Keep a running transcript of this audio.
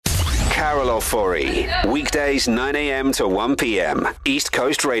Carol Ofori. Weekdays 9 a.m. to 1 p.m. East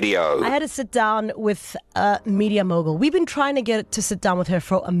Coast Radio. I had to sit down with a media mogul. We've been trying to get to sit down with her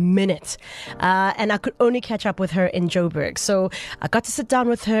for a minute. And I could only catch up with her in Joburg. So I got to sit down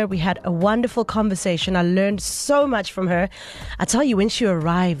with her. We had a wonderful conversation. I learned so much from her. I tell you, when she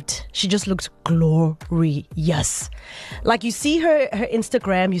arrived, she just looked glorious. Like, you see her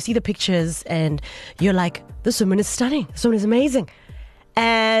Instagram, you see the pictures, and you're like, this woman is stunning. This woman is amazing.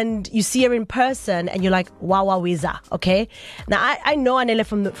 And you see her in person and you're like, wow, wiza, okay? Now, I know Anele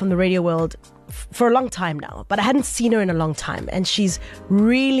from the radio world for a long time now, but I hadn't seen her in a long time. And she's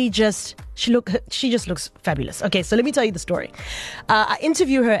really she just looks fabulous. Okay, so let me tell you the story. I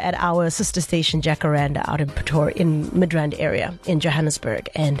interview her at our sister station, Jacaranda, out in Pretoria, in Midrand area, in Johannesburg.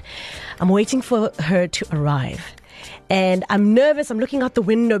 And I'm waiting for her to arrive. And I'm nervous. I'm looking out the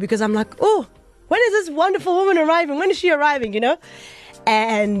window because I'm like, oh, when is this wonderful woman arriving? When is she arriving, you know?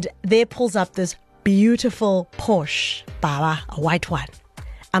 And there pulls up this beautiful Porsche, Baba, a white one.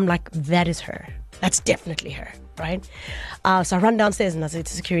 I'm like, that is her. That's definitely her, right? So I run downstairs and I say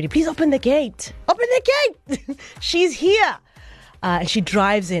to security, please open the gate. Open the gate. She's here. And she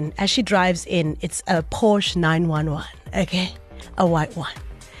drives in. As she drives in, it's a Porsche 911, okay? A white one.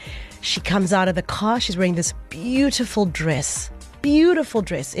 She comes out of the car. She's wearing this beautiful dress. Beautiful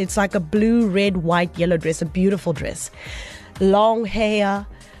dress. It's like a blue, red, white, yellow dress. A beautiful dress. Long hair,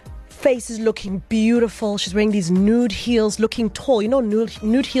 face is looking beautiful. She's wearing these nude heels, looking tall. You know,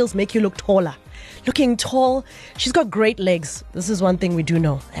 nude heels make you look taller. Looking tall. She's got great legs. This is one thing we do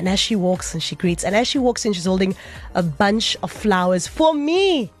know. And as she walks and she greets, and as she walks in, she's holding a bunch of flowers for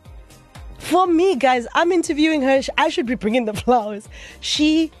me. For me, guys. I'm interviewing her. I should be bringing the flowers.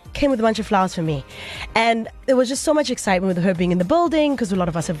 She came with a bunch of flowers for me. And there was just so much excitement with her being in the building because a lot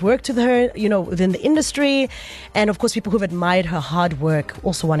of us have worked with her, you know, within the industry. And of course, people who've admired her hard work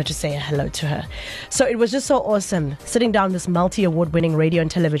also wanted to say hello to her. So it was just so awesome sitting down with this multi-award winning radio and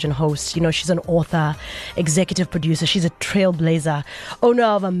television host. You know, she's an author, executive producer. She's a trailblazer, owner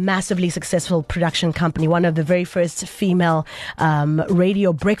of a massively successful production company, one of the very first female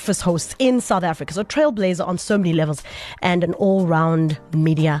radio breakfast hosts in South Africa. So trailblazer on so many levels and an all-round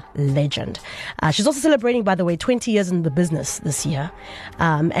media legend. She's also celebrating, by the way, 20 years in the business this year.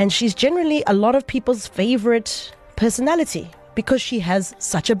 And she's generally a lot of people's favorite personality because she has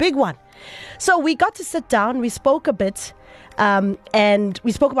such a big one. So we got to sit down, we spoke a bit, and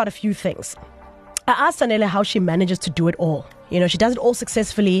we spoke about a few things. I asked Anele how she manages to do it all. You know, she does it all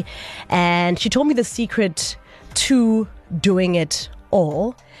successfully, and she told me the secret to doing it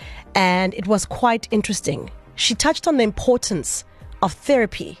all, and it was quite interesting. She touched on the importance of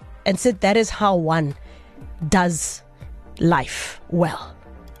therapy and said that is how one does life well.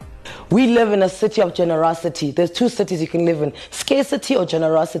 We live in a city of generosity. There's two cities you can live in, scarcity or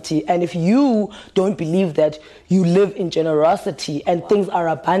generosity. And if you don't believe that you live in generosity and things are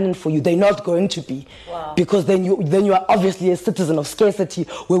abundant for you, they're not going to be. Wow. Because then you are obviously a citizen of scarcity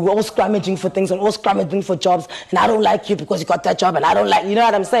where we're all scrummaging for things and all scrummaging for jobs. And I don't like you because you got that job and I don't like, you know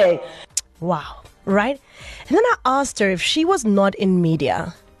what I'm saying? Wow. Right? And then I asked her if she was not in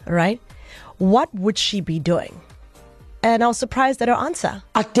media, right? What would she be doing? And I was surprised at her answer.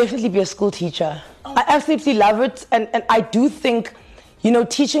 I'd definitely be a school teacher. Oh. I absolutely love it. And I do think, you know,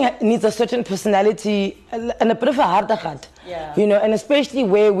 teaching needs a certain personality and a bit of a hardigheid. Yeah. You know, and especially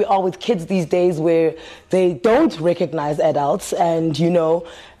where we are with kids these days where they don't recognize adults and, you know,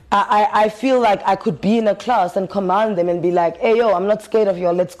 I feel like I could be in a class and command them and be like, hey, yo, I'm not scared of you,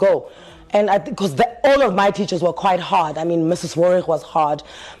 let's go. And because all of my teachers were quite hard. I mean, Mrs. Warwick was hard.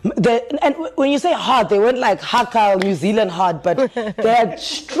 And when you say hard, they weren't like Haka or New Zealand hard, but they had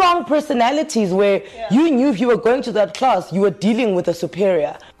strong personalities where you knew if you were going to that class, you were dealing with a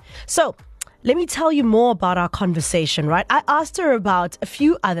superior. So let me tell you more about our conversation, right? I asked her about a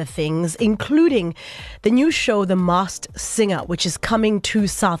few other things, including the new show, The Masked Singer, which is coming to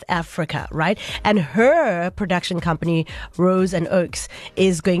South Africa, right? And her production company, Rose and Oaks,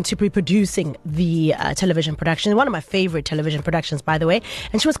 is going to be producing the television production. One of my favorite television productions, by the way.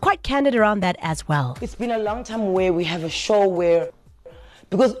 And she was quite candid around that as well. It's been a long time where we have a show where,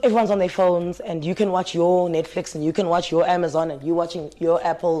 because everyone's on their phones and you can watch your Netflix and you can watch your Amazon and you're watching your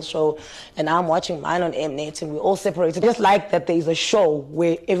Apple show and I'm watching mine on Mnet and we're all separated. Just like that there's a show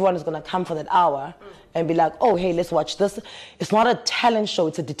where everyone is going to come for that hour and be like, oh, hey, let's watch this. It's not a talent show,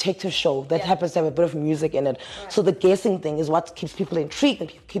 it's a detective show that happens to have a bit of music in it. Right. So the guessing thing is what keeps people intrigued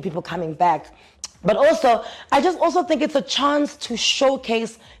and keep people coming back. But also, I just also think it's a chance to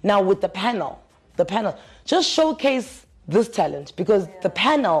showcase now with the panel. Just showcase this talent because the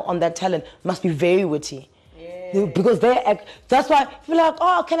panel on that talent must be very witty. Because that's why people are like,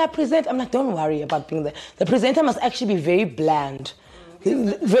 oh, can I present? I'm like, don't worry about being there. The presenter must actually be very bland.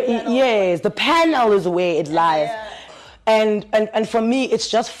 Yes, the panel is where it lies. And for me, it's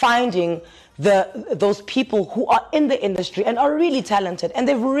just finding those people who are in the industry and are really talented and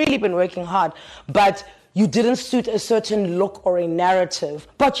they've really been working hard, but you didn't suit a certain look or a narrative,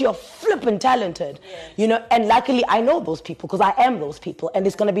 but you're flippin' talented, you know. And luckily, I know those people because I am those people, and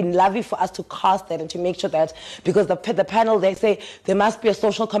it's going to be lovely for us to cast that and to make sure that, because the panel, they say there must be a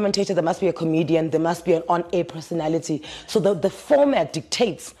social commentator, there must be a comedian, there must be an on-air personality. So the format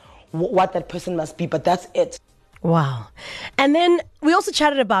dictates what that person must be, but that's it. Wow. And then we also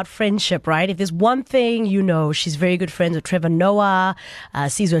chatted about friendship, right? If there's one thing, you know, she's very good friends with Trevor Noah,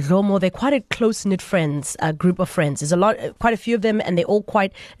 Sizwe Dlomo. They're quite a close-knit friends, group of friends. There's quite a few of them, and they're all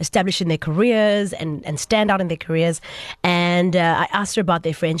quite established in their careers and stand out in their careers. And I asked her about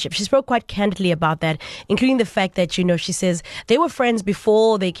their friendship. She spoke quite candidly about that, including the fact that, you know, she says they were friends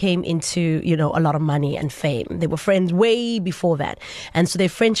before they came into, you know, a lot of money and fame. They were friends way before that. And so their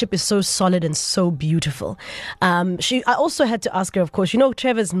friendship is so solid and so beautiful. I also had to ask her, of course, you know,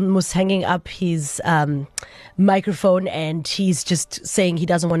 Trevor's was hanging up his microphone and he's just saying he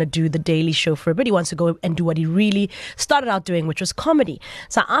doesn't want to do the Daily Show for a bit. He wants to go and do what he really started out doing, which was comedy.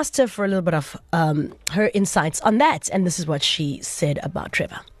 So I asked her for a little bit of her insights on that. And this is what she said about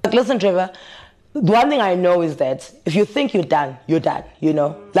Trevor. Listen, Trevor, the one thing I know is that if you think you're done, you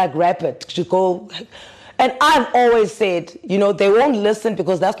know, like rap it, you go. And I've always said, you know, they won't listen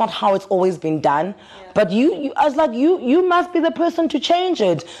because that's not how it's always been done. Yeah. But you must be the person to change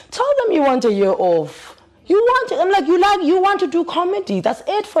it. Tell them you want a year off. You want to do comedy. That's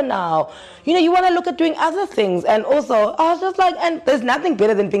it for now. You know, you want to look at doing other things. And also, I was just like, and there's nothing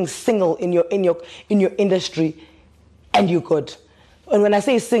better than being single in your industry, and you're good. And when I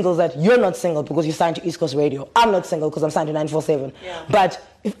say single, that you're not single because you signed to East Coast Radio. I'm not single because I'm signed to 947. Yeah. But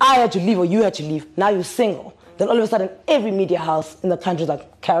if I had to leave or you had to leave, now you're single. Then all of a sudden, every media house in the country is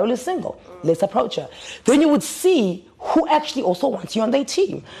like, Carol is single. Let's approach her. Then you would see who actually also wants you on their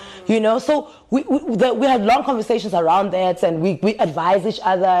team. You know, so we had long conversations around that, and we advise each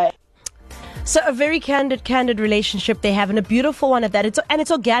other. So a very candid relationship they have, and a beautiful one at that.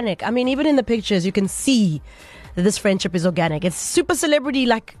 It's organic. I mean, even in the pictures, you can see that this friendship is organic. It's super celebrity,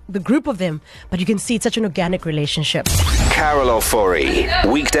 like the group of them, but you can see it's such an organic relationship. Carol Ofori,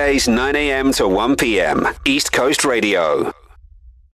 weekdays 9 a.m. to 1 p.m. East Coast Radio.